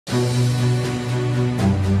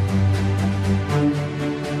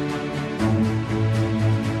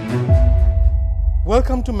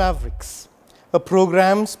Welcome to Mavericks, a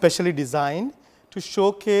program specially designed to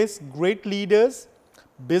showcase great leaders,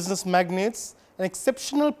 business magnates, and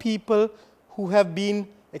exceptional people who have been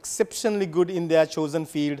exceptionally good in their chosen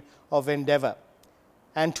field of endeavor.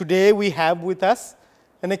 And today we have with us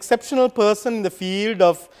an exceptional person in the field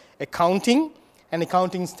of accounting and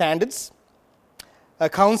accounting standards, a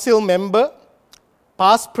council member,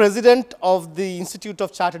 past president of the Institute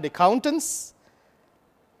of Chartered Accountants,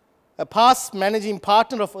 a past managing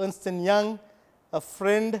partner of Ernst Young, a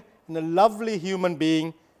friend and a lovely human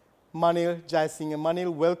being, Manil Jayasinghe.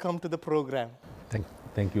 Manil, welcome to the program.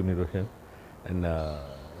 Thank you, Niroshan, and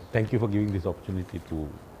thank you for giving this opportunity to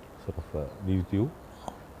sort of be with you.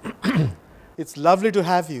 It's lovely to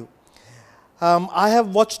have you. I have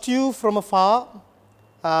watched you from afar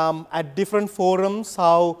at different forums,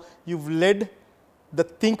 how you've led the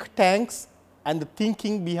think tanks and the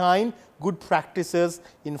thinking behind good practices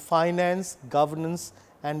in finance, governance,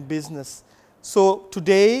 and business. So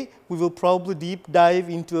today, we will probably deep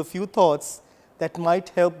dive into a few thoughts that might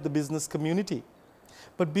help the business community.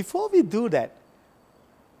 But before we do that,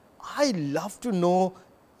 I'd love to know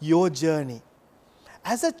your journey.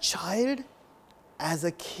 As a child, as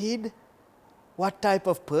a kid, what type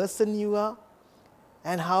of person you are,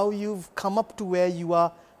 and how you've come up to where you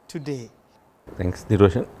are today. Thanks,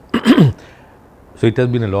 Niroshan. So it has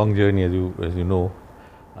been a long journey, as you know.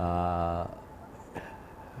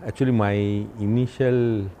 Actually, my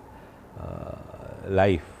initial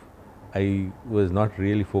life, I was not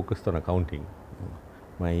really focused on accounting.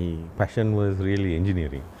 My passion was really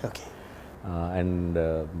engineering. Okay. And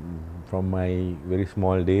from my very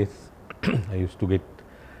small days, I used to get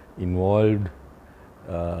involved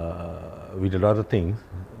with a lot of things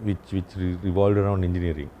which revolved around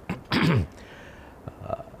engineering.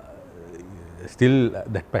 Still,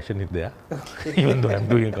 that passion is there, okay. Even though I'm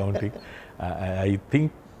doing accounting. I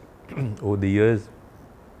think over the years,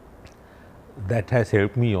 that has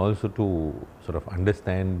helped me also to sort of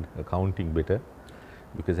understand accounting better,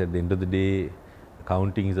 because at the end of the day,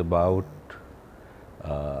 accounting is about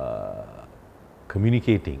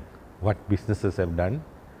communicating what businesses have done,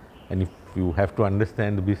 and if you have to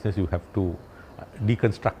understand the business, you have to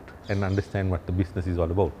deconstruct and understand what the business is all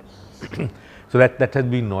about. So that has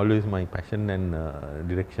been always my passion and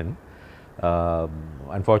direction.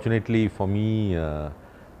 Unfortunately for me,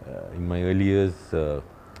 in my early years,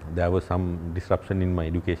 there was some disruption in my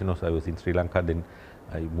education. Also, I was in Sri Lanka, then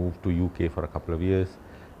I moved to UK for a couple of years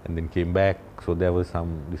and then came back. So there was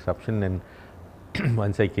some disruption, and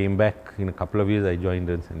once I came back, in a couple of years, I joined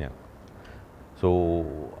Ernst Young. So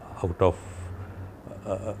out of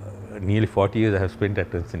nearly 40 years I have spent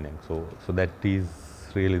at Ernst Young. So that is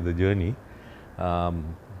really the journey.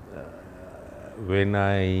 When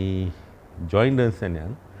I joined Ernst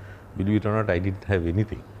Young, believe it or not, I didn't have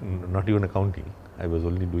anything, not even accounting. I was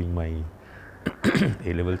only doing my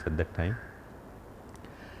A-levels at that time.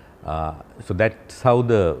 So that's how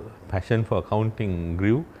the passion for accounting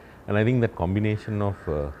grew, and I think that combination of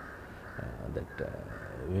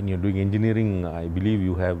when you're doing engineering, I believe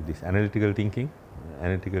you have this analytical thinking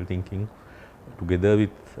together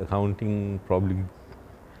with accounting probably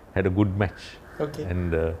had a good match. Okay.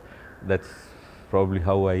 And that's probably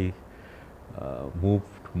how I moved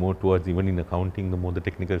more towards, even in accounting, the more the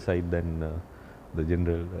technical side than the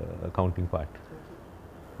general accounting part.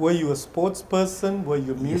 Were you a sports person? Were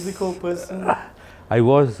you a musical person? I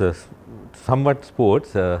was somewhat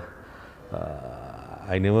sports. I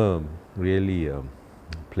never really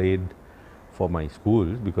played for my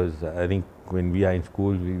schools, because I think when we are in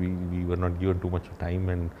school, we were not given too much time,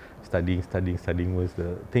 and studying was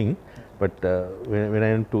the thing. But when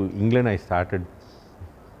I went to England, I started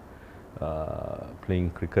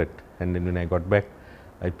playing cricket, and then when I got back,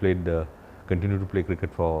 I continued to play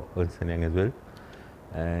cricket for Ernst Young as well.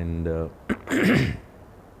 And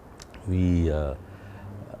we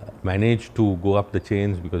managed to go up the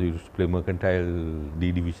chains, because we used to play mercantile,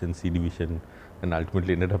 D division, C division, and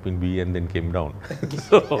ultimately ended up in B and then came down.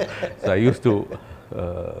 so I used to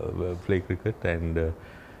play cricket, and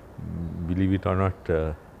believe it or not,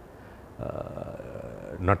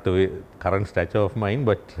 not the current stature of mine,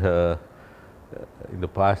 but in the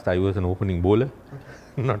past I was an opening bowler,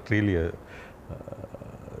 not really a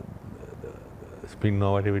spin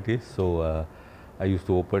or whatever it is. So I used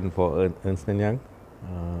to open for Ernst Young,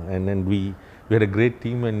 and then we had a great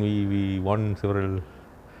team, and we won several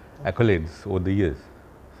accolades over the years.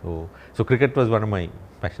 So cricket was one of my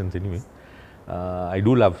passions anyway. I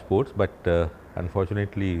do love sports, but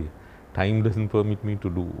unfortunately time doesn't permit me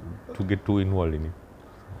to get too involved in it.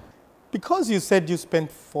 Because you said you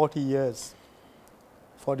spent 40 years,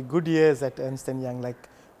 40 good years at Ernst Young, like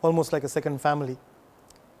almost like a second family.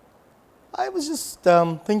 I was just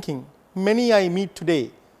thinking, many I meet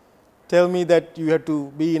today tell me that you had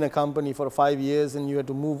to be in a company for 5 years and you had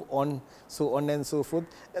to move on, so on and so forth.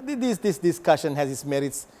 This discussion has its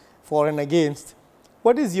merits for and against.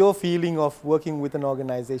 What is your feeling of working with an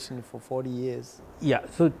organization for 40 years? Yeah,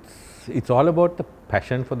 so it's all about the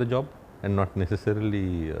passion for the job and not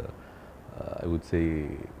necessarily, I would say,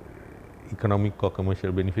 economic or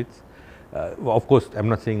commercial benefits. Of course, I'm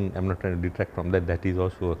not trying to detract from that, that is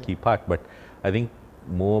also a key part, but I think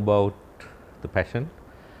more about the passion.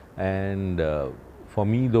 And for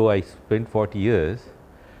me, though I spent 40 years,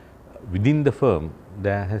 within the firm,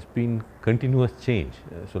 there has been continuous change.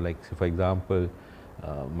 So like, say for example,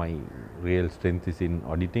 my real strength is in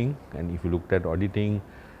auditing, and if you looked at auditing,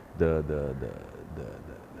 the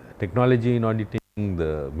technology in auditing,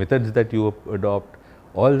 the methods that you adopt,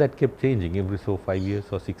 all that kept changing every 5 years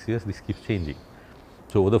or 6 years, this keeps changing.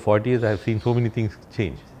 So over the 40 years, I have seen so many things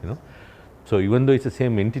change, you know. So even though it's the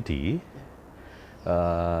same entity,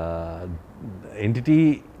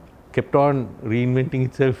 entity kept on reinventing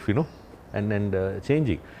itself, you know, and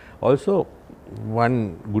changing. Also,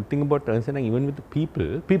 one good thing about Ernst Young, even with the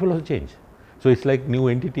people also change. So it's like new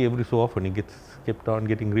entity every so often, it gets kept on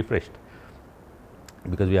getting refreshed,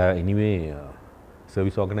 because we are anyway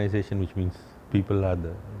service organization, which means people are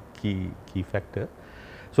the key factor.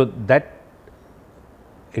 So that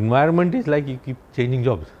environment is like you keep changing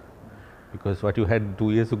jobs, because what you had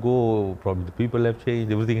 2 years ago, probably the people have changed,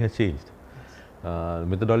 everything has changed.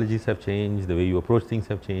 Methodologies have changed, the way you approach things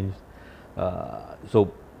have changed.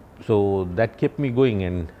 So that kept me going,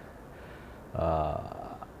 and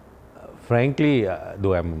frankly,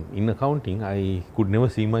 though I'm in accounting, I could never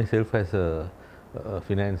see myself as a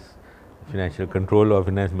financial controller or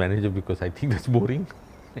finance manager, because I think that's boring.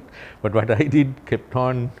 But what I did kept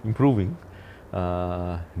on improving.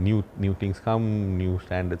 New things come, new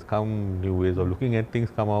standards come, new ways of looking at things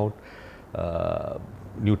come out,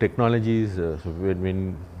 new technologies. So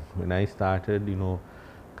when I started, you know,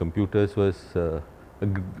 computers was a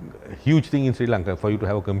huge thing in Sri Lanka. For you to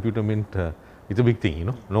have a computer meant it's a big thing, you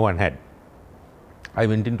know, no one had. I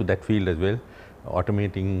went into that field as well,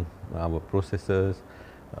 automating our processes,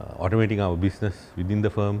 automating our business within the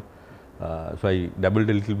firm. So I dabbled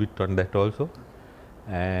a little bit on that also,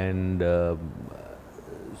 and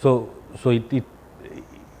so it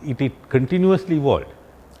continuously evolved,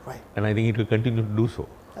 Right. and I think it will continue to do so.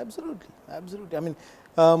 Absolutely, absolutely. I mean,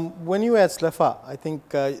 when you were at SLEFA, I think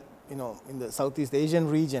you know, in the Southeast Asian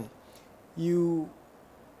region, you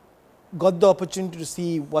got the opportunity to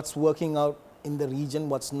see what's working out in the region,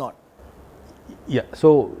 what's not. Yeah,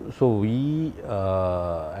 so we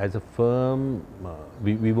as a firm,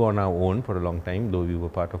 we were on our own for a long time, though we were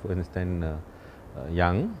part of Ernst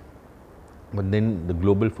Young, but then the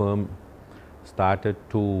global firm started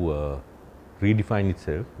to redefine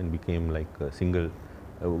itself and became like a single,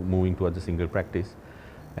 moving towards a single practice,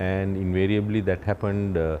 and invariably that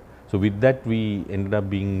happened. So with that, we ended up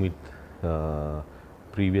being with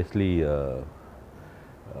previously,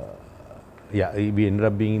 we ended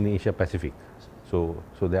up being in Asia Pacific. So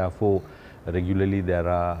therefore, regularly there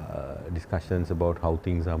are discussions about how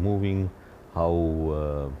things are moving,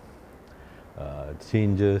 how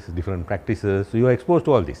changes, different practices. So you are exposed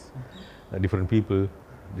to all this, different people,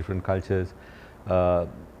 different cultures. So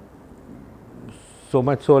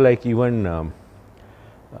much so, like even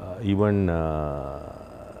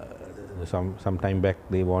some time back,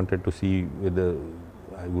 they wanted to see whether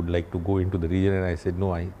I would like to go into the region, and I said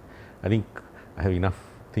no. I think I have enough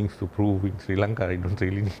things to prove in Sri Lanka. I don't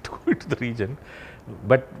really need to go into the region.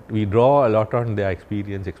 But we draw a lot on their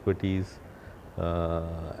experience, expertise,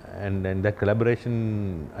 and that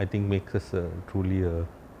collaboration, I think, makes us truly a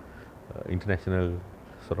international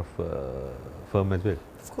sort of firm as well.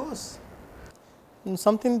 Of course. And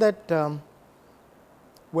something that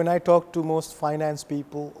when I talk to most finance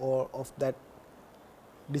people or of that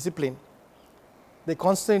discipline, they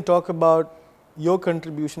constantly talk about your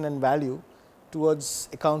contribution and value towards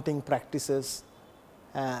accounting practices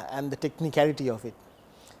and the technicality of it.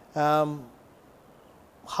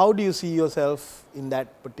 How do you see yourself in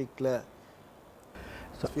that particular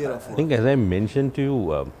sphere of work? I think, as I mentioned to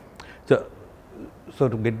you, so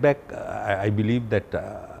to get back, I believe that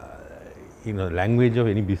language of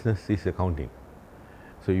any business is accounting.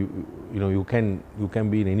 So you can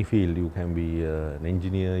be in any field. You can be an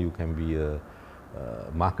engineer, you can be a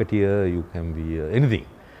marketeer, you can be anything.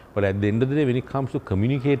 But at the end of the day, when it comes to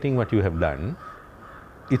communicating what you have done,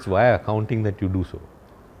 it's via accounting that you do so,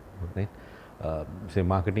 right? Say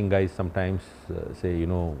marketing guys sometimes say, you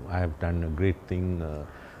know, I have done a great thing,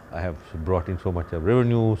 I have brought in so much of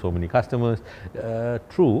revenue, so many customers.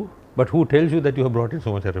 True, but who tells you that you have brought in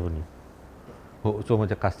so much of revenue, so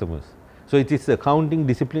much of customers? So it is accounting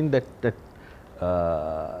discipline that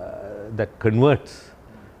converts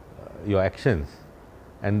your actions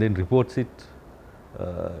and then reports it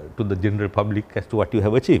to the general public as to what you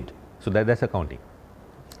have achieved. So that's accounting.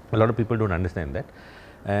 A lot of people don't understand that,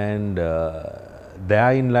 and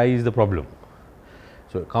therein lies the problem.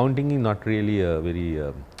 So accounting is not really a very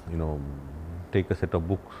you know, take a set of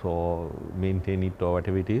books or maintain it or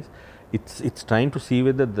whatever it is. It's trying to see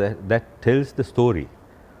whether that tells the story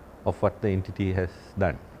of what the entity has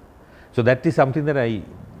done. So that is something that I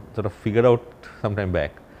sort of figured out some time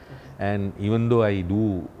back. And even though I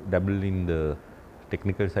do dabble in the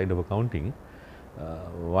technical side of accounting,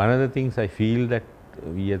 one of the things I feel that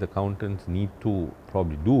we as accountants need to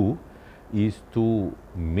probably do is to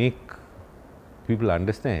make people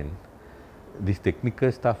understand this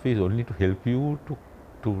technical stuff is only to help you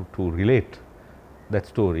to relate that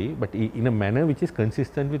story, but in a manner which is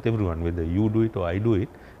consistent with everyone, whether you do it or I do it,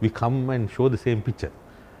 we come and show the same picture.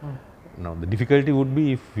 Now the difficulty would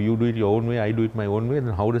be if you do it your own way, I do it my own way,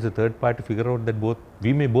 then how does a third party figure out that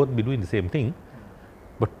we may both be doing the same thing,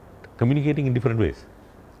 but communicating in different ways.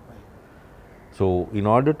 So in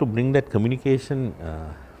order to bring that communication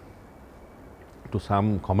to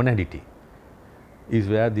some commonality is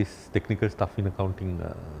where this technical stuff in accounting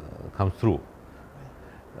comes through.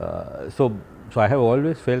 So I have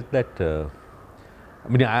always felt that, I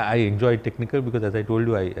mean, I enjoy technical because, as I told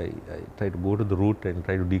you, I try to go to the root and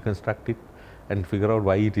try to deconstruct it and figure out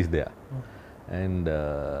why it is there. And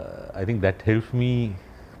I think that helps me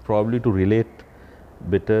probably to relate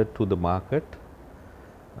better to the market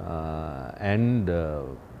and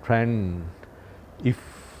try and, if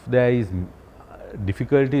there is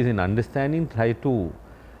difficulties in understanding, try to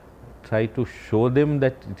show them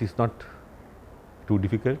that it is not too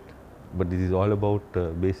difficult, but this is all about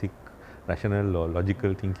basic rational or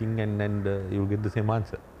logical thinking, and you will get the same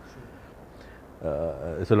answer.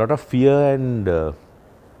 So a lot of fear and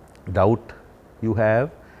doubt you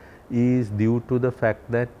have is due to the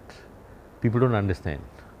fact that people don't understand,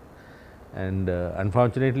 and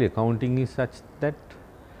unfortunately accounting is such that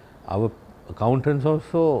our accountants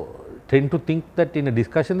also tend to think that in a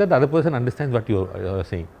discussion that the other person understands what you are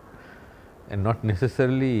saying, and not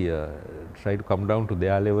necessarily try to come down to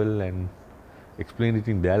their level and explain it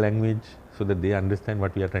in their language so that they understand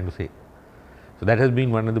what we are trying to say. So that has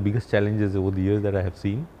been one of the biggest challenges over the years that I have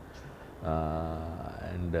seen,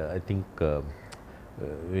 and I think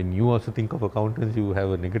when you also think of accountants, you have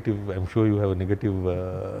a negative, I am sure you have a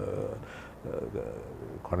negative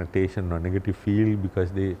connotation or negative feel,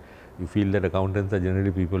 because you feel that accountants are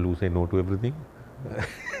generally people who say no to everything,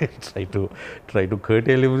 try to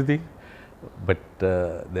curtail everything. But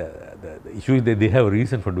the issue is that they have a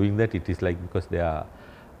reason for doing that. It is like because they are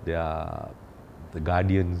the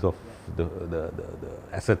guardians of the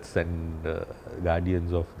assets and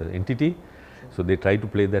guardians of the entity, so they try to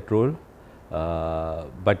play that role.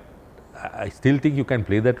 But I still think you can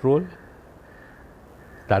play that role.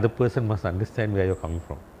 The other person must understand where you are coming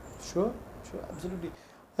from. Sure, absolutely.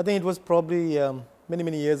 I think it was probably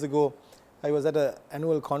many years ago. I was at an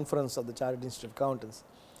annual conference of the Chartered Institute of Accountants,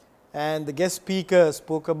 and the guest speaker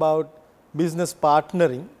spoke about business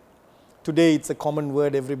partnering. Today it's a common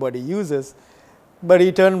word everybody uses, but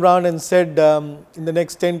he turned around and said in the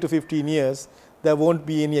next 10 to 15 years there won't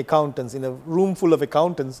be any accountants. In a room full of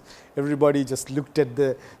accountants, everybody just looked at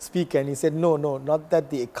the speaker and he said, no, not that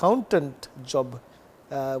the accountant job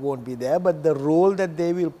won't be there, but the role that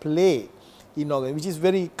they will play in organization, which is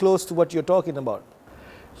very close to what you're talking about.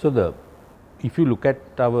 So if you look at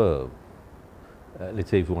our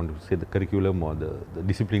let's say, if you want to say the curriculum or the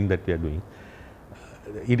discipline that we are doing,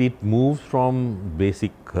 it moves from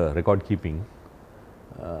basic record keeping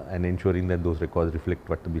and ensuring that those records reflect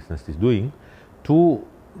what the business is doing, to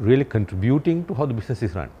really contributing to how the business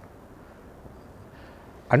is run.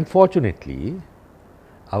 Unfortunately,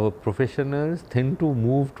 our professionals tend to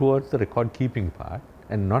move towards the record keeping part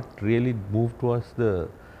and not really move towards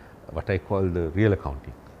what I call the real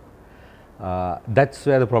accounting. That's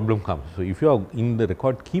where the problem comes. So if you are in the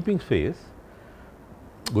record keeping phase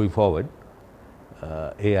going forward,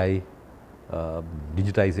 AI,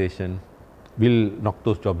 digitization will knock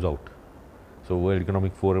those jobs out. So World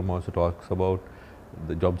Economic Forum also talks about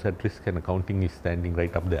the jobs at risk, and accounting is standing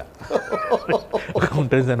right up there.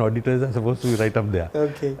 Accountants and auditors are supposed to be right up there.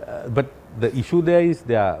 Okay. But the issue there is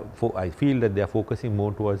I feel that they are focusing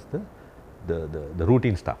more towards the the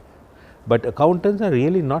routine stuff. But accountants are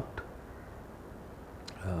really not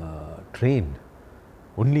trained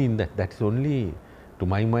only in that. That is only, to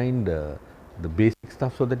my mind, the basic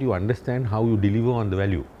stuff, so that you understand how you deliver on the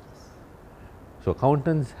value. So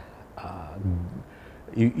accountants,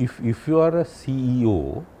 if you are a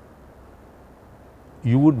CEO,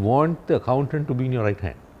 you would want the accountant to be in your right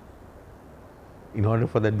hand in order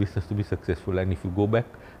for that business to be successful. And if you go back,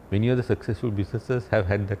 many of the successful businesses have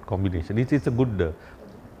had that combination. It's a good,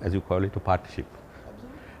 as you call it, a partnership.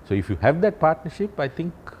 So if you have that partnership, I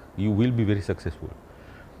think you will be very successful.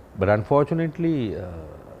 But unfortunately,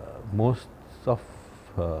 most of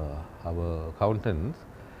our accountants,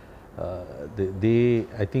 they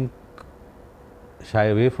I think shy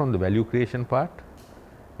away from the value creation part,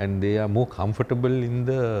 and they are more comfortable in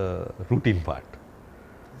the routine part.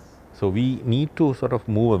 So we need to sort of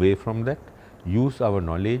move away from that, use our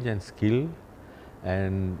knowledge and skill,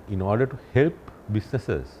 and in order to help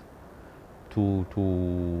businesses to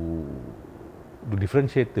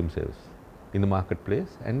differentiate themselves in the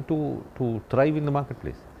marketplace and to thrive in the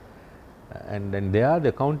marketplace. And there the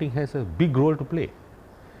accounting has a big role to play,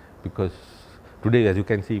 because today, as you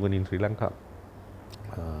can see, even in Sri Lanka,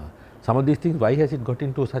 some of these things, why has it got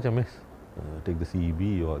into such a mess? Take the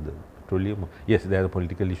CEB or the petroleum. Yes, there are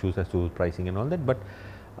political issues as to pricing and all that, but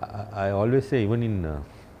I always say, even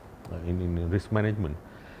in risk management,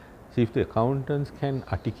 see, if the accountants can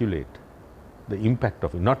articulate the impact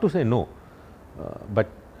of it, not to say no, but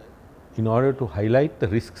in order to highlight the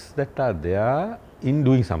risks that are there in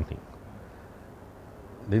doing something,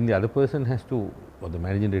 then the other person has to, or the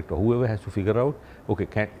managing director, whoever, has to figure out, okay,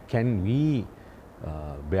 can we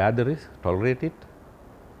bear the risk, tolerate it,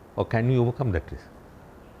 or can we overcome that risk?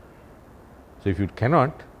 So if you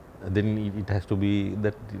cannot, then it has to be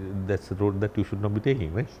that's the road that you should not be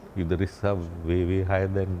taking, right? If the risks are way higher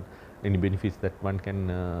than any benefits that one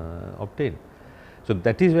can obtain. So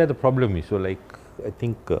that is where the problem is. So like, I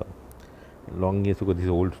think long years ago, this is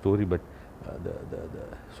an old story, but the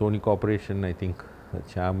Sony Corporation, I think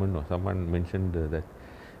chairman or someone mentioned that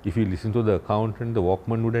if you listen to the accountant, the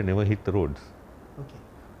Walkman would have never hit the roads.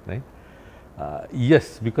 Okay. Right?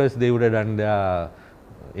 Yes, because they would have done their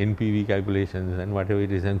NPV calculations and whatever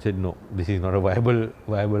it is, and said, no, this is not a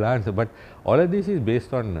viable answer. But all of this is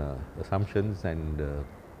based on assumptions, and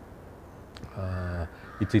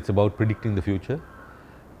it's about predicting the future.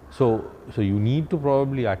 So you need to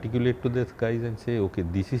probably articulate to the guys and say, okay,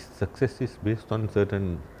 success is based on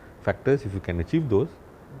certain factors. If you can achieve those,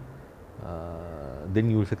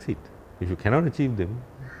 then you will succeed. If you cannot achieve them,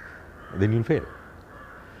 then you will fail.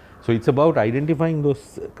 So it's about identifying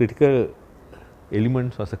those critical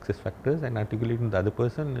elements or success factors and articulating to the other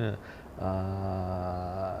person,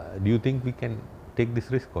 do you think we can take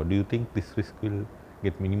this risk, or do you think this risk will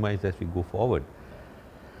get minimized as we go forward?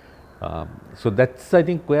 So that's, I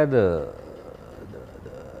think, where the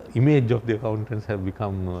image of the accountants have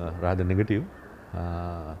become rather negative,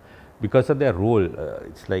 because of their role.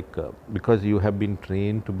 It's like, because you have been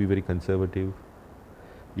trained to be very conservative,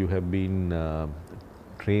 you have been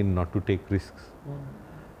trained not to take risks,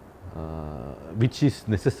 which is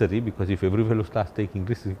necessary, because if every fellow starts taking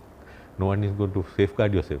risks, no one is going to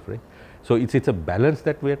safeguard yourself, right? So it's a balance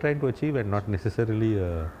that we are trying to achieve, and not necessarily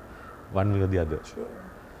one way or the other. Sure.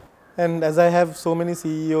 And as I have so many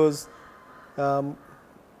CEOs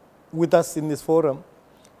with us in this forum,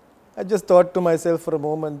 I just thought to myself for a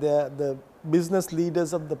moment, the business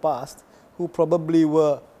leaders of the past who probably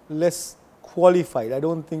were less qualified, I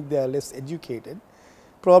don't think they are less educated,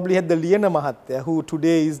 probably had the Liana Mahathya, who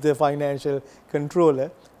today is the financial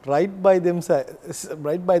controller, right by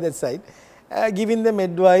that side, giving them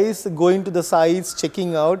advice, going to the sites,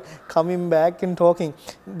 checking out, coming back and talking.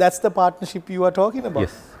 That's the partnership you are talking about.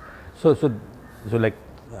 Yes. So like,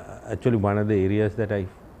 actually one of the areas that I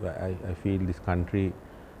feel this country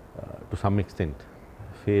to some extent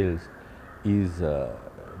fails is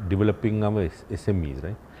developing our SMEs,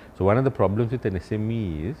 right? So one of the problems with an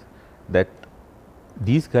SME is that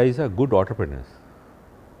these guys are good entrepreneurs.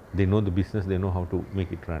 They know the business, they know how to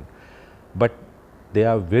make it run, but they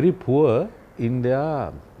are very poor in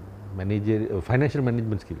their financial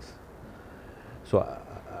management skills. So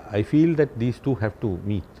I feel that these two have to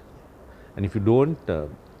meet, and if you don't,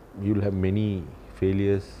 you will have many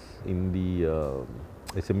failures in the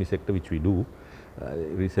SME sector, which we do.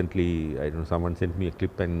 Recently, I don't know, someone sent me a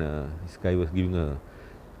clip, and this guy was giving a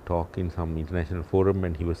talk in some international forum,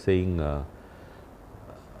 and he was saying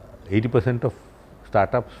 80% of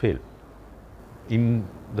startups fail in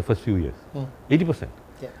the first few years. 80%.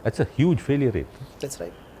 Yeah. That's a huge failure rate. That's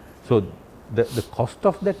right. So the cost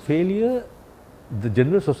of that failure the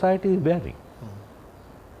general society is bearing.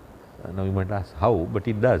 Now you might ask how, but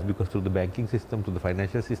it does, because through the banking system, through the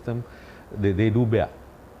financial system, they do bear.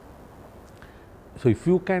 So if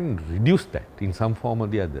you can reduce that in some form or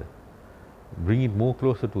the other, bring it more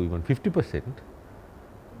closer to even 50%,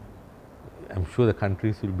 I'm sure the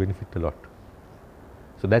countries will benefit a lot.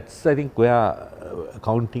 So that's, I think, where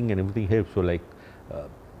accounting and everything helps. So like a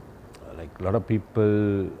lot of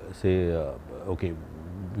people say, okay,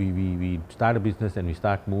 we start a business and we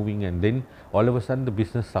start moving, and then all of a sudden the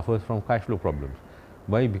business suffers from cash flow problems.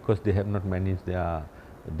 Why? Because they have not managed their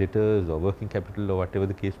debtors or working capital or whatever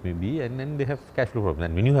the case may be, and then they have cash flow problems.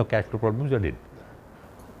 And when you have cash flow problems, you're dead.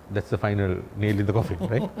 That's the final nail in the coffin,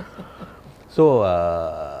 right? So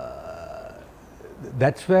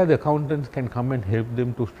that's where the accountants can come and help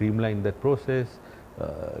them to streamline that process,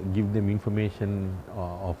 give them information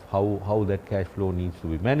of how that cash flow needs to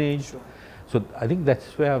be managed. Sure. So I think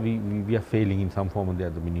that's where we are failing in some form or the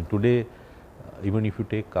other. Meaning today, even if you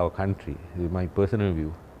take our country, my personal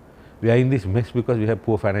view, we are in this mess because we have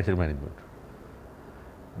poor financial management.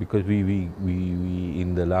 Because we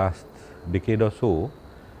in the last decade or so,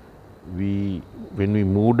 when we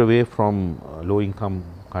moved away from a low income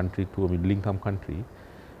country to a middle income country,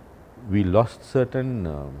 we lost certain,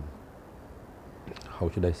 how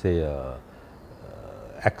should I say,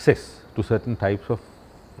 access to certain types of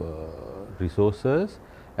resources,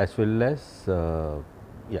 as well as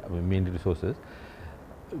mainly resources.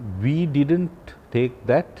 We didn't take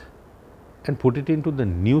that and put it into the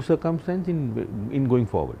new circumstance in going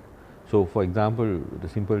forward. So for example, the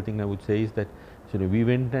simple thing I would say is that, so we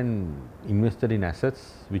went and invested in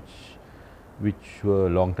assets which were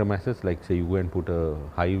long-term assets, like say you go and put a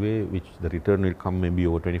highway, which the return will come maybe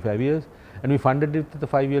over 25 years, and we funded it with a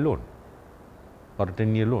 5-year loan or a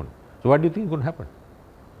 10-year loan. So what do you think is going to happen?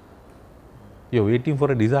 You're waiting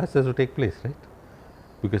for a disaster to take place, right?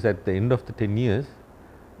 Because at the end of the 10 years,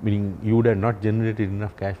 meaning you would have not generated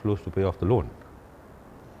enough cash flows to pay off the loan.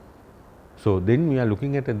 So then we are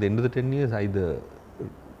looking at the end of the 10 years, either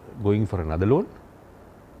going for another loan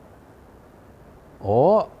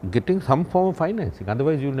or getting some form of financing.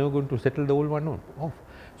 Otherwise, you're never going to settle the old one off.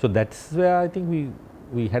 So that's where I think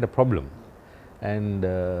we had a problem, and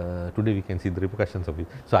today we can see the repercussions of it.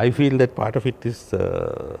 So I feel that part of it is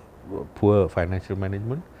poor financial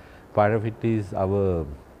management. Part of it is our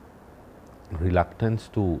reluctance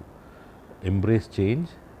to embrace change.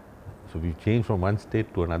 So we changed from one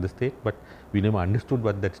state to another state, but we never understood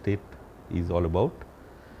what that state is all about,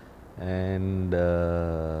 and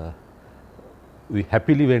we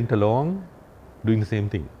happily went along doing the same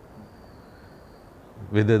thing.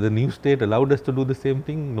 Whether the new state allowed us to do the same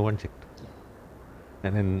thing, no one checked.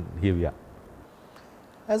 And then here we are.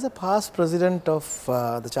 As a past president of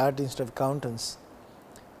the Chartered Institute of Accountants,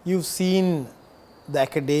 you've seen the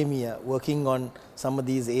academia working on some of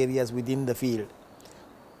these areas within the field.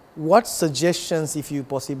 What suggestions, if you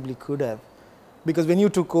possibly could have, because when you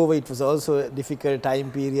took over, it was also a difficult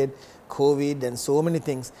time period, COVID and so many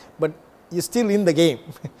things, but you're still in the game.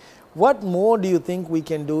 What more do you think we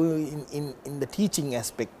can do in the teaching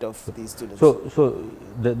aspect of these students? So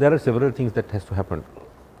there are several things that has to happen.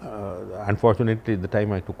 Unfortunately, the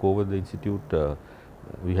time I took over the institute,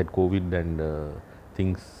 we had COVID and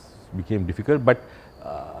things became difficult, but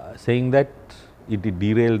saying that, it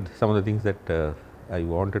derailed some of the things that I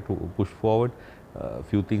wanted to push forward. A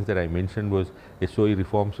few things that I mentioned was SOE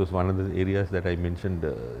reforms was one of the areas that I mentioned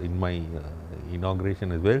in my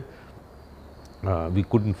inauguration as well. We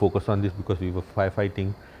couldn't focus on this because we were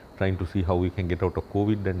firefighting, trying to see how we can get out of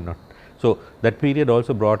COVID and not. So that period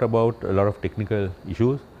also brought about a lot of technical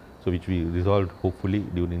issues, so which we resolved hopefully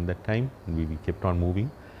during that time, and we kept on moving.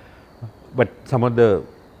 But some of the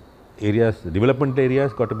areas, the development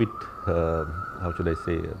areas, got a bit, how should I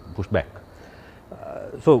say, pushed back.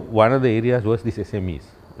 So one of the areas was this SMEs.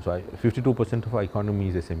 So 52% of our economy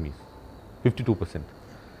is SMEs, 52%.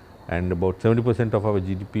 And about 70% of our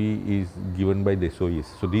GDP is given by the SOEs.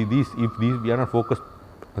 So if we are not focused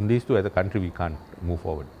on these two as a country, we can't move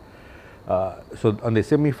forward. So on the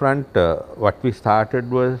SME front, what we started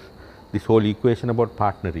was this whole equation about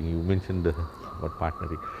partnering. You mentioned about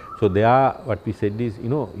partnering. So there, what we said is,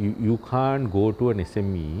 you can't go to an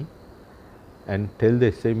SME and tell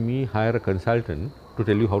the SME hire a consultant to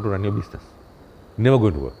tell you how to run your business. Never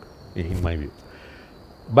going to work, in my view.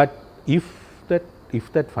 But if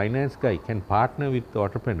that finance guy can partner with the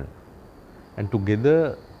entrepreneur, and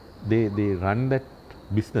together they run that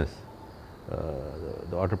business,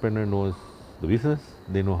 the entrepreneur knows the business,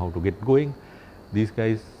 they know how to get going. These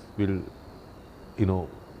guys will,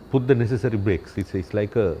 put the necessary brakes. It's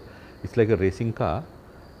like a racing car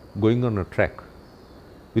going on a track.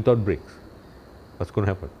 without brakes. What's going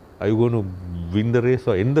to happen? Are you going to win the race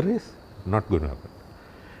or end the race? Not going to happen.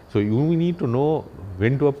 So you need to know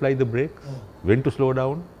when to apply the brakes, when to slow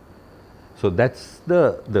down. So that's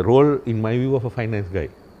the role, in my view, of a finance guy.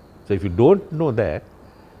 So if you don't know that,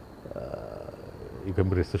 you can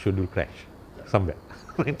be rest assured you'll crash somewhere.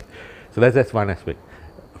 Right? So that's one aspect.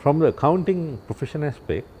 From the accounting profession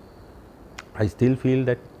aspect, I still feel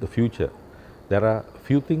that the future, there are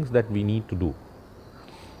few things that we need to do.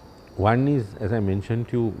 One is, as I mentioned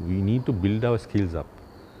to you, we need to build our skills up.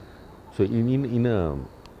 So in a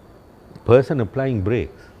person applying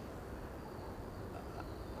brakes,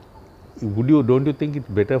 don't you think it's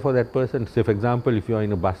better for that person? Say, for example, if you are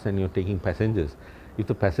in a bus and you're taking passengers, if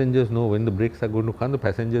the passengers know when the brakes are going to come, the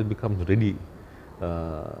passengers becomes ready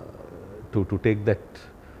to take that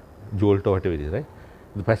jolt or whatever it is, right?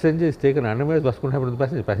 The passenger is taken unawares, what's going to happen to the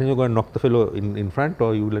passenger? Passenger is going to knock the fellow in front,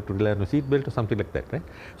 or you will have to rely on a seat belt or something like that, right?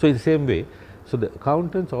 So in the same way, so the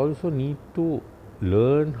accountants also need to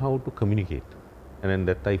learn how to communicate, and then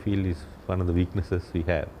that I feel is one of the weaknesses we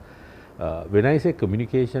have. When I say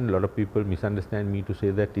communication, a lot of people misunderstand me to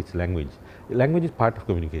say that it's language. Language is part of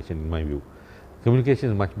communication, in my view.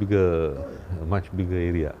 Communication is much bigger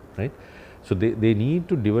area, right? So they need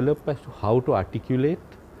to develop as to how to articulate,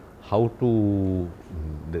 how to,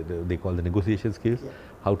 they call the negotiation skills,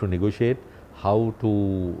 how to negotiate, how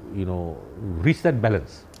to, reach that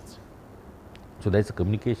balance. So that's the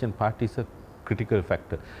communication part is a critical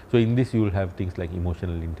factor. So in this you will have things like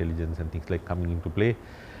emotional intelligence and things like coming into play.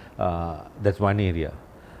 That's one area.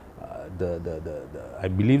 I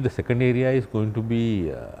believe the second area is going to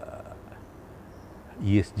be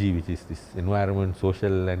ESG, which is this environment,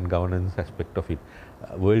 social and governance aspect of it.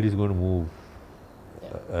 World is going to move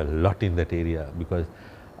a lot in that area, because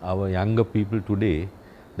our younger people today,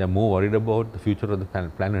 they are more worried about the future of the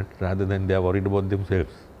planet rather than they are worried about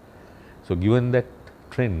themselves. So given that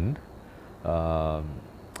trend, I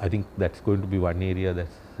think that's going to be one area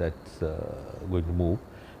that's going to move.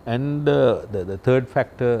 And the third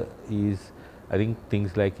factor is, I think,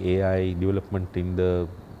 things like AI development in the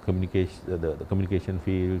communication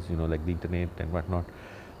fields, like the internet and whatnot.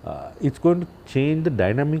 It's going to change the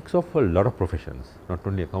dynamics of a lot of professions, not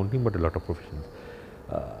only accounting but a lot of professions.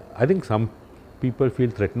 I think some people feel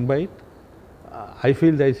threatened by it. I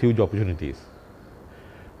feel there is huge opportunities.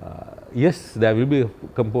 Yes, there will be a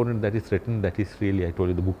component that is threatened, that is really, I told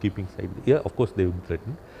you, the bookkeeping side. Yeah, of course they will be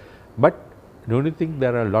threatened, but don't you think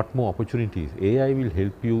there are a lot more opportunities? AI will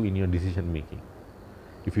help you in your decision making.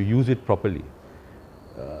 If you use it properly,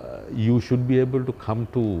 you should be able to come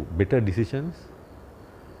to better decisions,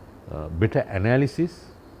 better analysis,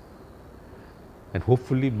 and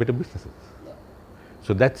hopefully better businesses.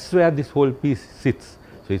 So that's where this whole piece sits.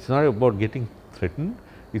 So it's not about getting threatened,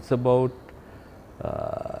 it's about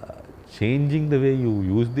changing the way you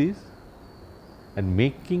use these and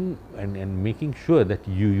making sure that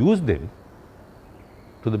you use them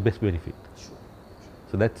to the best benefit. Sure.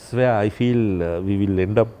 So that's where I feel we will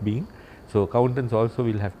end up being. So accountants also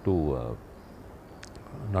will have to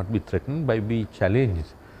not be threatened, by be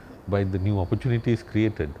challenged by the new opportunities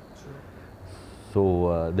created. Sure.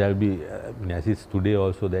 So there will be, as is today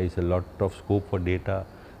also, there is a lot of scope for data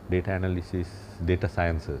analysis, data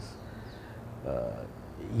sciences.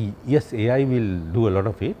 Yes, AI will do a lot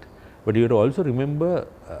of it, but you have to also remember,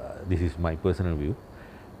 this is my personal view,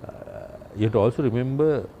 you have to also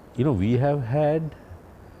remember, we have had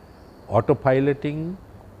autopiloting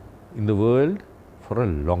in the world for a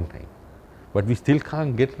long time, but we still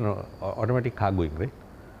can't get an automatic car going, right?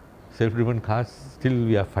 Self-driven cars, still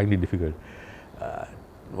we are finding it difficult.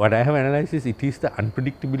 What I have analyzed is, it is the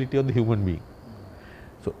unpredictability of the human being.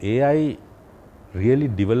 So AI really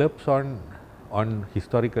develops on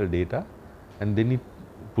historical data, and then it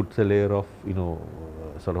puts a layer of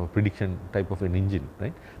sort of a prediction type of an engine,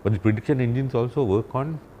 right? But the prediction engines also work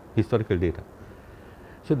on historical data.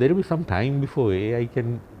 So there will be some time before AI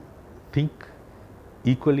can think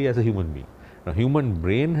equally as a human being. Now, human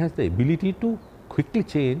brain has the ability to quickly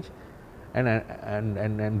change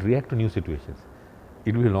and react to new situations.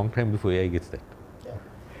 It will be a long time before AI gets that. Yeah.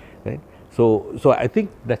 Right? So I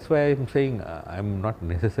think that's why I'm saying I'm not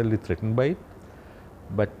necessarily threatened by it,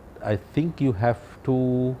 but I think you have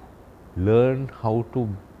to learn how to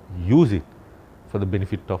use it for the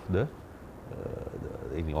benefit of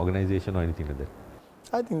any organization or anything like that.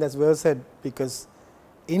 I think that's well said, because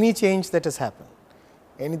any change that has happened,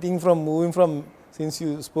 anything from moving from, since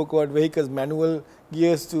you spoke about vehicles, manual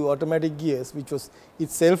gears to automatic gears, which was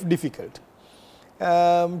itself difficult,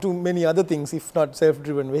 to many other things, if not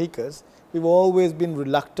self-driven vehicles, we've always been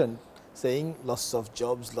reluctant, saying loss of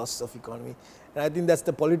jobs, loss of economy. And I think that's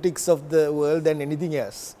the politics of the world than anything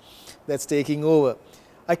else that's taking over.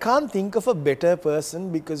 I can't think of a better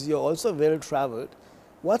person because you're also well traveled.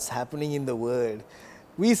 What's happening in the world?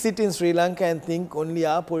 We sit in Sri Lanka and think only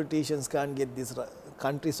our politicians can't get this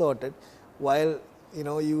country sorted, while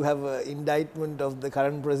you have an indictment of the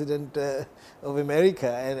current president of America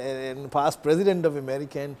and past president of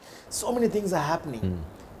America, and so many things are happening.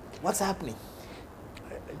 What's happening?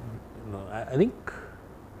 I think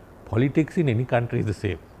politics in any country is the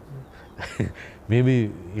same.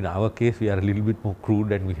 Maybe in our case we are a little bit more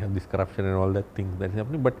crude and we have this corruption and all that things that is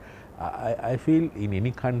happening, but I feel in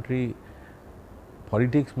any country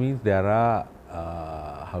politics means there are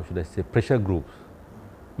how should I say, pressure groups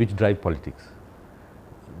which drive politics.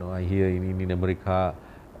 I hear in America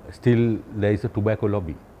still there is a tobacco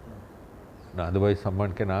lobby. Now, otherwise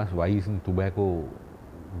someone can ask, why isn't tobacco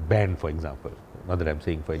banned, for example? Not that I am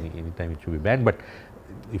saying for any time it should be banned, but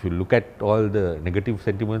if you look at all the negative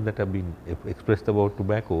sentiments that have been expressed about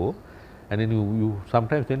tobacco, and then you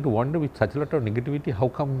sometimes tend to wonder, with such a lot of negativity, how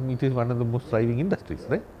come it is one of the most thriving industries,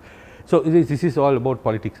 right? So this is all about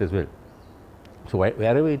politics as well. So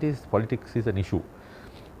wherever it is, politics is an issue.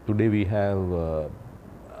 Today we have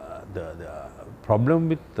the problem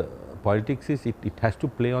with politics is it has to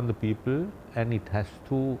play on the people, and it has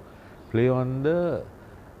to play on the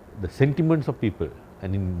sentiments of people.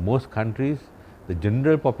 And in most countries, the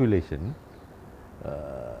general population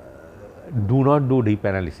do not do deep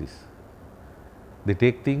analysis. They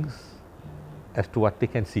take things as to what they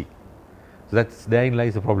can see. So therein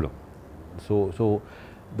lies the problem. So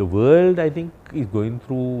the world, I think, is going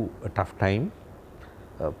through a tough time.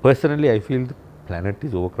 Personally, I feel the planet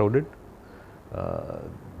is overcrowded.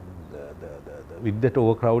 With that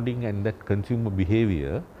overcrowding and that consumer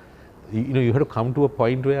behavior, you have to come to a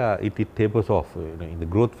point where it tapers off. In the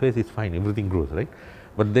growth phase, it's fine, everything grows, right?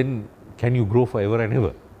 But then, can you grow forever and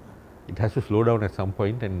ever? It has to slow down at some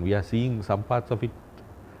point, and we are seeing some parts of it,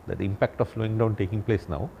 that the impact of slowing down taking place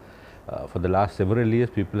now. For the last several years,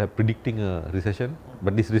 people are predicting a recession,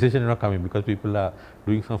 but this recession is not coming because people are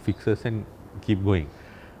doing some fixes and keep going.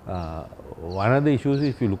 One of the issues,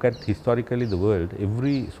 if you look at historically the world,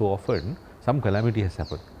 every so often some calamity has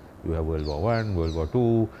happened. You have World War I, World War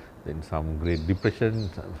II, then some Great Depression,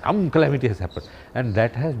 some calamity has happened, and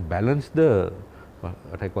that has balanced the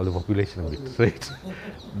what I call the population a bit, right?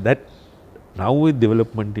 That now with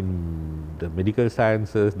development in the medical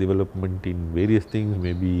sciences, development in various things,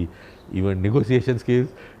 maybe even negotiation skills,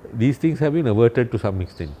 these things have been averted to some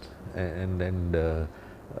extent, and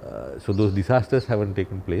so those disasters haven't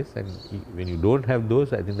taken place, and when you don't have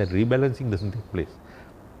those, I think that rebalancing doesn't take place.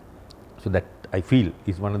 So that I feel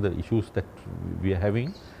is one of the issues that we are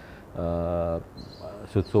having.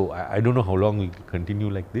 So I don't know how long we will continue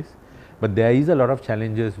like this, but there is a lot of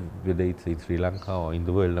challenges, whether it's in Sri Lanka or in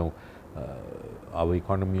the world now. Our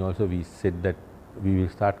economy also, we said that we will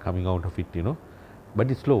start coming out of it,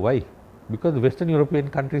 but it's slow. Why? Because the Western European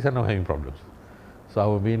countries are now having problems. So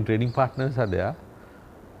our main trading partners are there,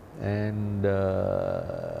 and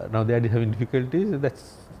now they are having difficulties.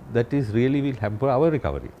 That is really will hamper our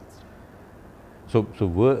recovery. So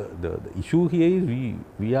the issue here is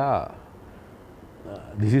we are.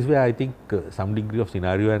 This is where I think some degree of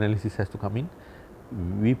scenario analysis has to come in.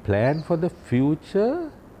 We plan for the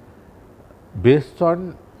future based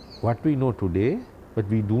on what we know today, but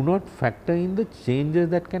we do not factor in the changes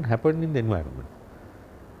that can happen in the environment.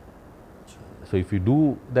 So if you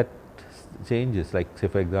do that changes, like say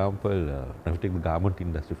for example, if you take the garment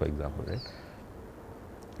industry for example,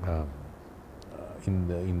 right?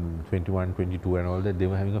 In 21, 22 and all that, they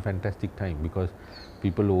were having a fantastic time because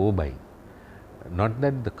people were overbuying. Not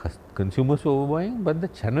that the consumers were overbuying, but the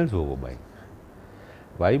channels were overbuying.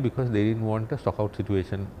 Why? Because they didn't want a stock out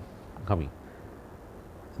situation coming.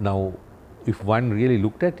 Now, if one really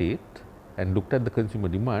looked at it and looked at the consumer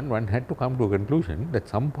demand, one had to come to a conclusion that at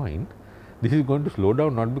some point this is going to slow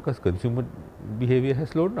down, not because consumer behavior has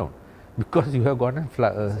slowed down, because you have gone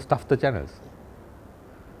and stuffed the channels.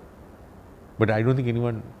 But I don't think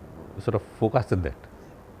anyone sort of forecasted that.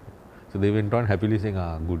 So they went on happily saying,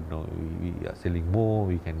 good, no, we are selling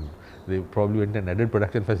more, they probably went and added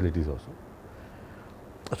production facilities also.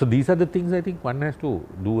 So these are the things I think one has to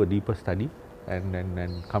do a deeper study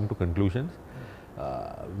and come to conclusions,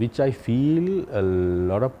 which I feel a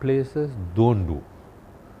lot of places don't do.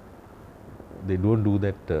 They don't do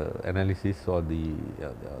that analysis or the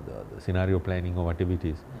scenario planning or whatever it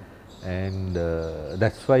is. And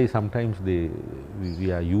that's why sometimes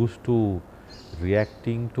we are used to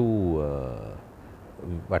reacting to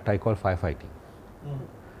what I call firefighting,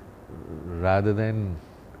 rather than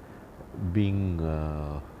being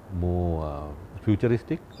more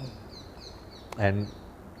futuristic, and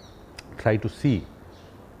try to see,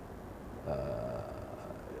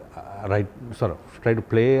 sort of try to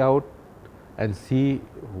play out and see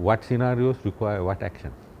what scenarios require what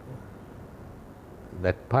action.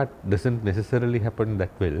 That part doesn't necessarily happen that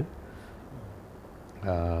well.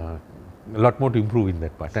 A lot more to improve in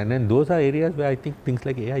that part, and then those are areas where I think things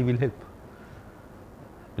like AI will help.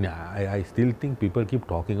 I still think people keep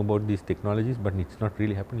talking about these technologies, but it's not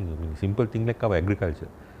really happening. I mean, simple thing like our agriculture.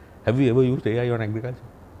 Have we ever used AI on agriculture?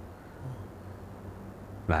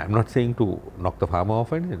 Now, I'm not saying to knock the farmer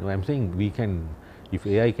off, and I'm saying we can, if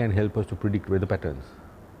AI can help us to predict weather patterns,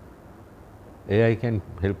 AI can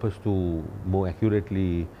help us to more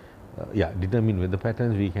accurately, determine weather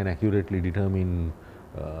patterns. We can accurately determine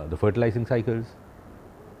the fertilizing cycles.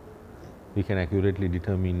 We can accurately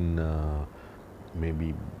determine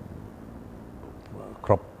maybe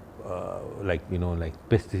crop, like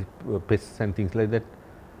pests and things like that.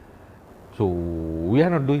 So we are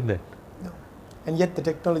not doing that. No, and yet the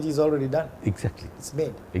technology is already done. Exactly. It's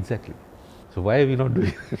made. Exactly. So why are we not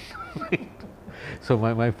doing it? So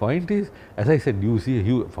my point is, as I said, you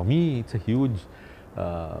see, for me, it's a huge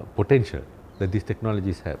potential that these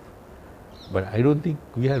technologies have. But I don't think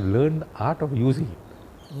we have learned the art of using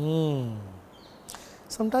it.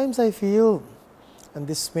 Sometimes I feel, and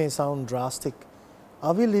this may sound drastic,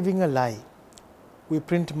 are we living a lie? We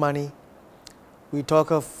print money, we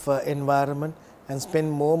talk of environment and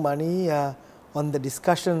spend more money on the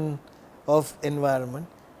discussion of environment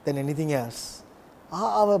than anything else.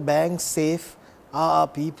 Are our banks safe? Are our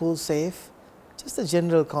people safe? Just a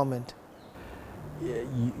general comment.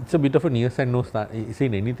 It's a bit of a yes and no start. See,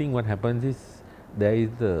 in anything, what happens is there is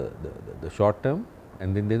the short term,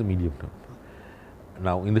 and then there's the medium term.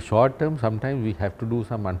 Now, in the short term, sometimes we have to do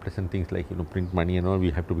some unpleasant things like print money and all.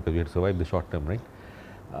 We have to, because we have to survive the short term, right?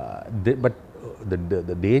 But the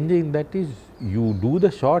danger in that is you do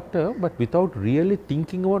the short term, but without really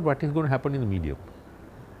thinking about what is going to happen in the medium.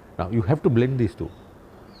 Now, you have to blend these two.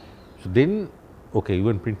 So then, okay,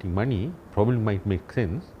 even printing money probably might make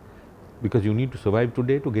sense, because you need to survive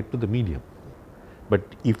today to get to the medium. But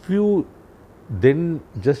if you then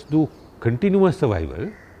just do continuous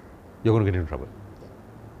survival, you're going to get in trouble.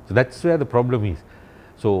 So that's where the problem is.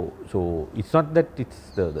 So it's not that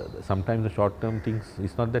it's sometimes the short term things,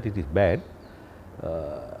 it's not that it is bad,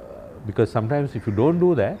 because sometimes if you don't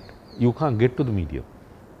do that, you can't get to the medium.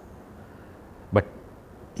 But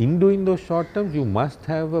in doing those short terms, you must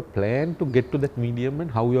have a plan to get to that medium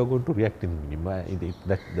and how you are going to react in the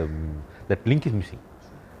medium. That link is missing,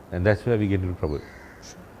 and that's where we get into trouble.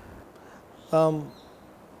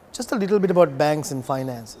 Just a little bit about banks and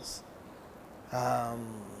finances.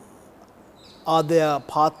 Are their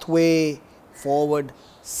pathway forward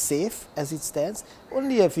safe as it stands?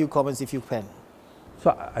 Only a few comments if you can.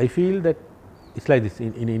 So I feel that it's like this,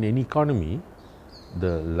 in any economy,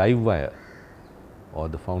 the live wire or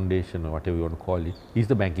the foundation or whatever you want to call it is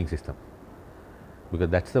the banking system, because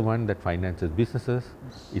that's the one that finances businesses.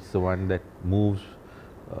 It's the one that moves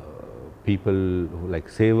people like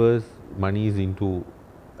savers monies into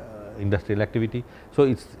industrial activity.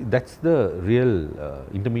 So that's the real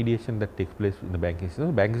intermediation that takes place in the banking system.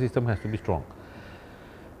 The banking system has to be strong.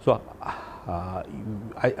 So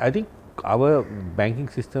I think our banking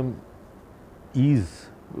system is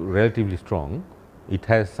relatively strong. It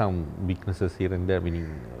has some weaknesses here and there, meaning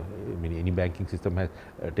any banking system has,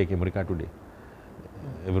 take America today.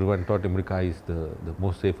 Everyone thought America is the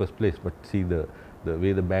most safest place, but see the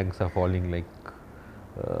way the banks are falling, like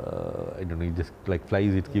I don't know, just like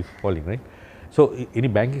flies, it keeps falling, right? So any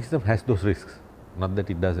banking system has those risks, not that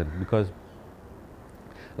it doesn't, because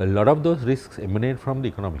a lot of those risks emanate from the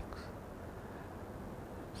economics.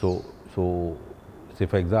 So say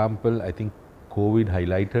for example, I think COVID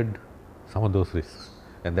highlighted some of those risks,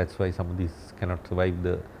 and that's why some of these cannot survive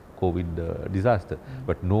the COVID disaster.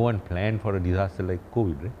 But no one planned for a disaster like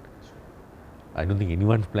COVID, right? I don't think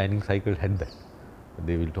anyone's planning cycle had that.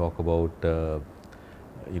 They will talk about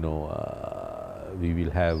we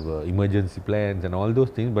will have emergency plans and all those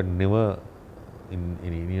things, but never in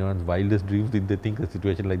anyone's wildest dreams did they think a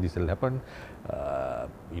situation like this will happen.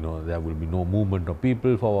 There will be no movement of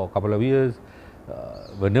people for a couple of years,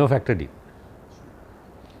 were never factored in.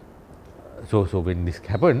 So when this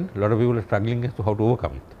happened, a lot of people are struggling as to how to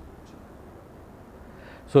overcome it.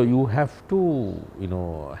 So you have to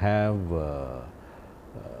have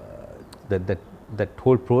that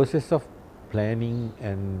whole process of planning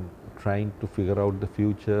and trying to figure out the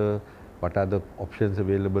future, what are the options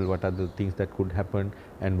available, what are the things that could happen,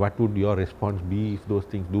 and what would your response be if those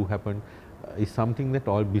things do happen. is something that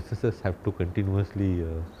all businesses have to continuously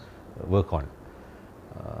work on,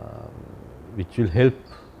 which will help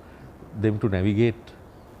them to navigate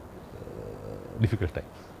difficult times.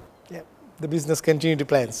 Yeah, the business continuity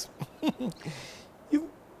plans.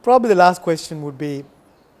 Probably the last question would be,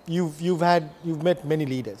 you've met many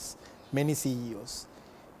leaders, many CEOs.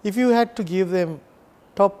 If you had to give them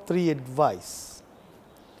top 3 advice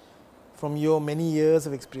from your many years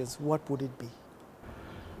of experience, what would it be?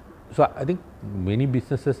 So I think many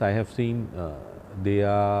businesses I have seen, they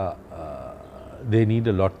need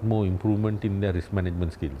a lot more improvement in their risk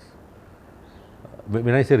management skills.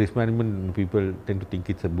 When I say risk management, people tend to think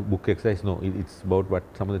it's a book exercise. No, it's about what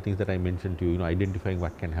some of the things that I mentioned to you, identifying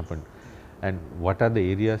what can happen and what are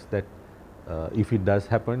the areas that if it does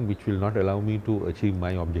happen, which will not allow me to achieve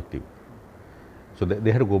my objective. So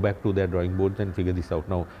they had to go back to their drawing boards and figure this out.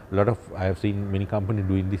 Now, I have seen many companies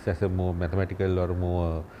doing this as a more mathematical or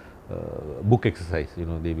more book exercise. They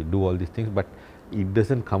will do all these things, but it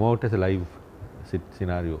doesn't come out as a live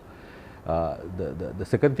scenario. The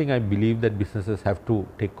second thing I believe that businesses have to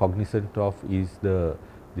take cognizance of is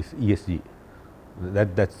this ESG.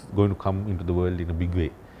 That's going to come into the world in a big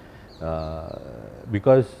way,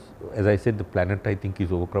 because as I said, the planet I think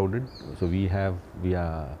is overcrowded. So we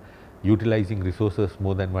are utilizing resources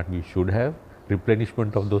more than what we should have.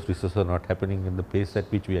 Replenishment of those resources are not happening in the pace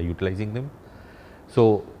at which we are utilizing them.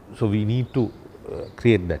 So we need to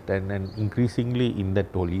create that, and increasingly in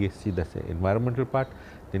that whole ESG, that's the environmental part.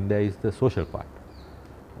 Then there is the social part.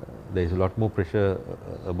 There is a lot more pressure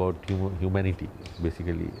about humanity,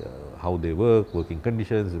 basically how they work, working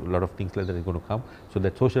conditions, a lot of things like that is going to come. So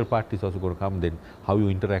that social part is also going to come. Then how you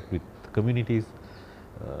interact with communities.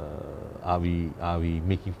 Are we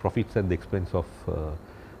making profits at the expense of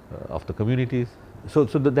the communities? So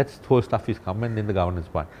that whole stuff is come, and then the governance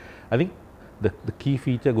part. I think the key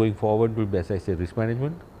feature going forward will be, as I said, risk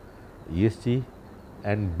management, ESG,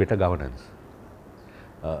 and better governance.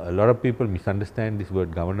 A lot of people misunderstand this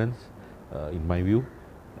word governance. In my view,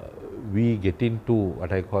 we get into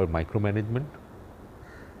what I call micromanagement,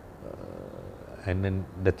 and then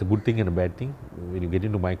that's a good thing and a bad thing. When you get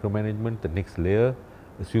into micromanagement, the next layer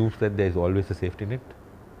assumes that there is always a safety net,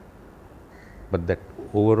 but that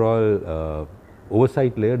overall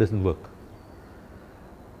oversight layer doesn't work.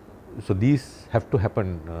 So these have to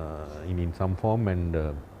happen in some form, and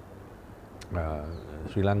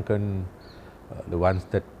Sri Lankan, the ones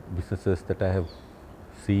that businesses that I have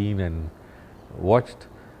seen and watched,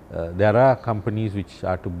 there are companies which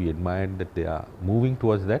are to be admired that they are moving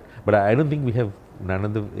towards that, but I don't think none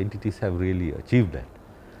of the entities have really achieved that.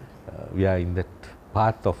 We are in that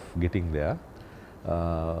path of getting there.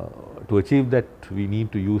 To achieve that, we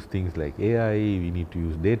need to use things like AI, we need to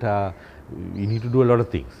use data, we need to do a lot of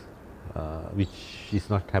things, which is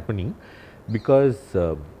not happening, because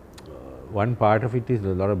one part of it is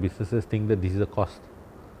a lot of businesses think that this is a cost.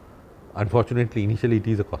 Unfortunately, initially it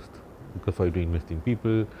is a cost, because for you to invest in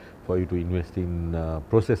people, for you to invest in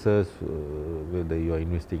processes, whether you are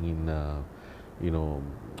investing in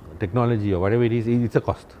technology or whatever it is, it's a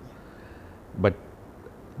cost. But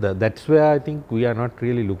that's where I think we are not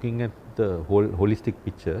really looking at the whole holistic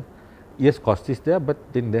picture. Yes, cost is there, but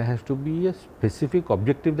then there has to be a specific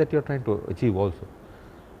objective that you are trying to achieve also.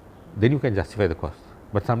 Then you can justify the cost.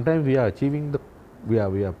 But sometimes we are achieving we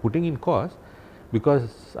are putting in cost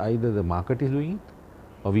because either the market is doing it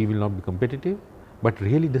or we will not be competitive, but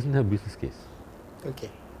really doesn't have business case. Okay.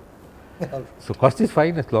 So cost is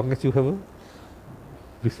fine as long as you have a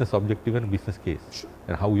business objective and a business case, sure,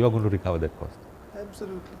 and how you are going to recover that cost.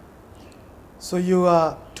 Absolutely. So you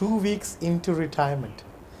are 2 weeks into retirement.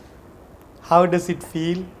 How does it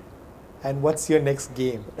feel, and what's your next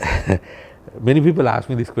game? Many people ask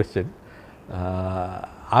me this question.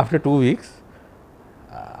 After 2 weeks,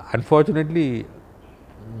 unfortunately,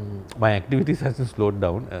 my activities hasn't slowed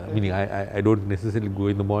down. Meaning, I don't necessarily go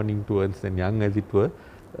in the morning to Ernst Young, as it were,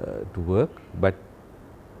 to work. But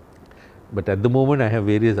at the moment, I have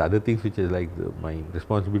various other things, which is like my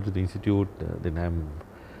responsibility to the institute. Then I'm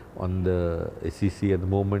on the SEC at the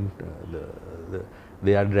moment.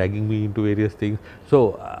 They are dragging me into various things.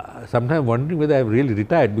 So sometimes wondering whether I have really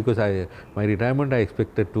retired, because my retirement I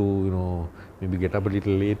expected to maybe get up a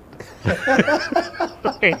little late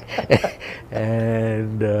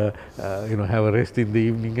and have a rest in the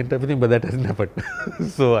evening and everything, but that hasn't happened.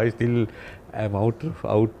 So I still am out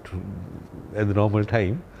at the normal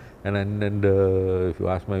time, and if you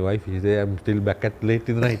ask my wife, she says I'm still back at late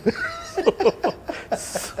in the night.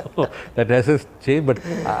 So that hasn't changed, but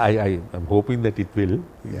I'm hoping that it will,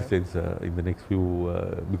 in the sense in the next few,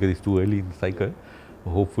 because it's too early in the cycle.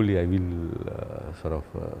 hopefully I will sort of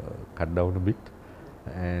cut down a bit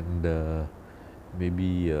and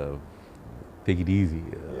maybe take it easy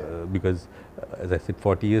because as I said,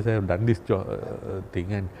 40 years I have done this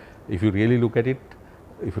thing, and if you really look at it,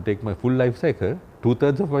 if you take my full life cycle,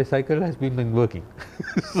 2/3 of my cycle has been in working.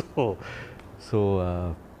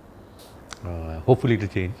 so hopefully it will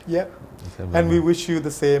change. Yeah, and we wish you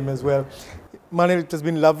the same as well. Manil, it has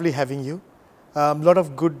been lovely having you. A lot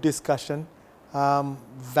of good discussion,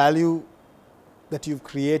 value that you've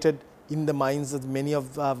created in the minds of many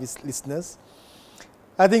of our listeners.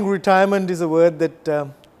 I think retirement is a word that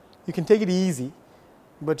you can take it easy,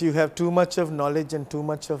 but you have too much of knowledge and too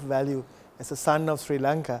much of value as a son of Sri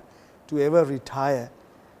Lanka to ever retire.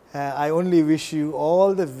 I only wish you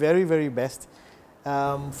all the very, very best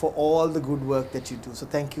for all the good work that you do. So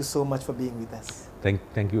thank you so much for being with us.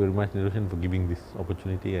 Thank you very much, Niroshan, for giving this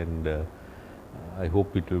opportunity, and I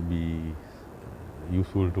hope it will be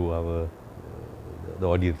useful to our the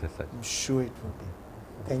audience as such. I'm sure it will be.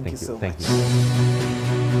 Thank you so much. Thank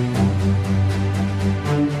you.